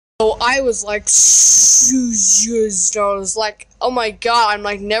So I was like, I was like, oh my god, I'm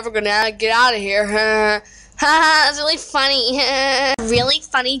like never gonna get out of here. Haha, that's really funny. Really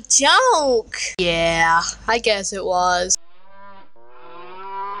funny joke. Yeah, I guess it was.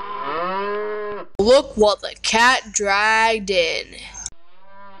 Look what the cat dragged in.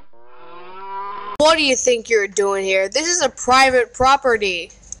 What do you think you're doing here? This is a private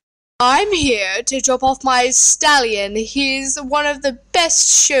property. I'm here to drop off my stallion. He's one of the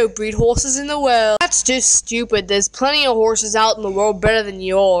best show breed horses in the world. That's just stupid. There's plenty of horses out in the world better than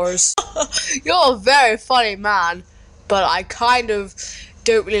yours. You're a very funny man, but I kind of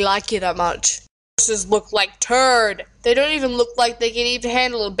don't really like you that much. Horses look like turd. They don't even look like they can even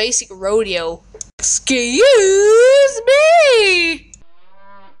handle a basic rodeo. Excuse me!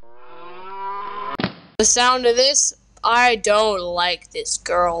 The sound of this, I don't like this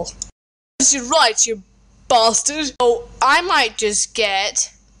girl. You're right, you bastard. Oh, I might just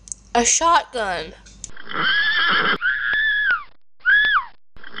get a shotgun.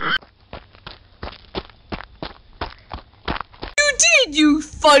 You did, you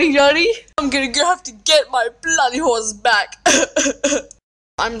funny nutty. I'm gonna have to get my bloody horse back.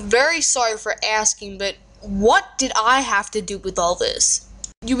 I'm very sorry for asking, but what did I have to do with all this?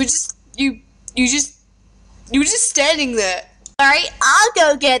 You were just standing there. Alright, I'll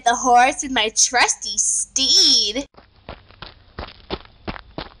go get the horse with my trusty steed.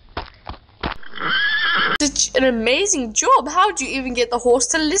 Such an amazing job. How'd you even get the horse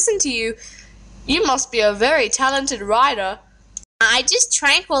to listen to you? You must be a very talented rider. I just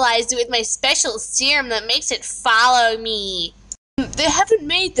tranquilized it with my special serum that makes it follow me. They haven't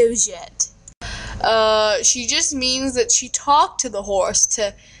made those yet. She just means that she talked to the horse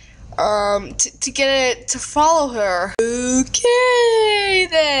to get it to follow her. Okay,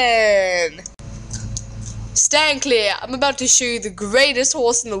 then. Stand clear. I'm about to show you the greatest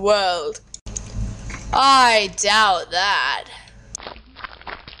horse in the world. I doubt that.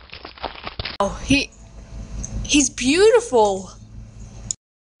 Oh, he's beautiful.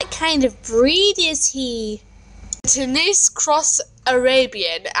 What kind of breed is he? Tunise cross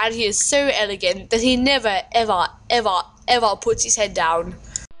Arabian, and he is so elegant that he never, ever puts his head down.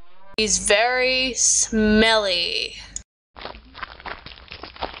 He's very smelly.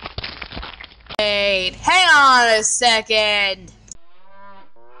 Wait, hang on a second.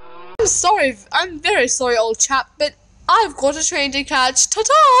 I'm very sorry, old chap, but I've got a train to catch.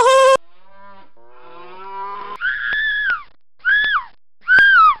 Ta-ta!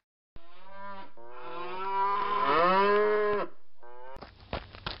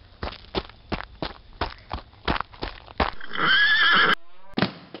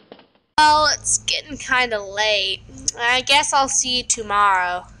 Well, it's getting kinda late. I guess I'll see you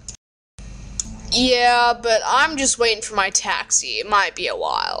tomorrow. Yeah, but I'm just waiting for my taxi. It might be a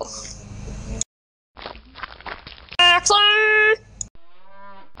while. Taxi!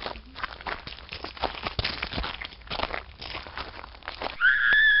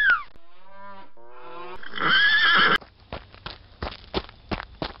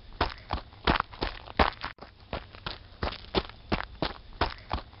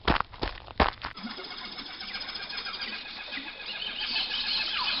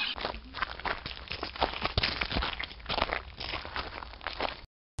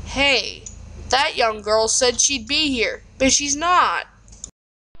 Hey, that young girl said she'd be here, but she's not.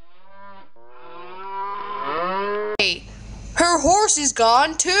 Hey, her horse is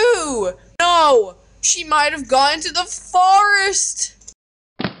gone too. No, she might have gone to the forest.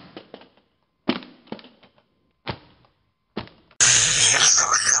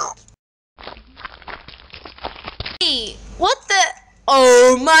 Hey, what the?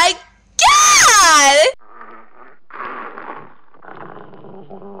 Oh my god!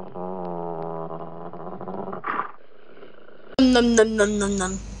 Num num num num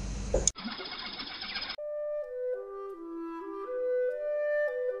num.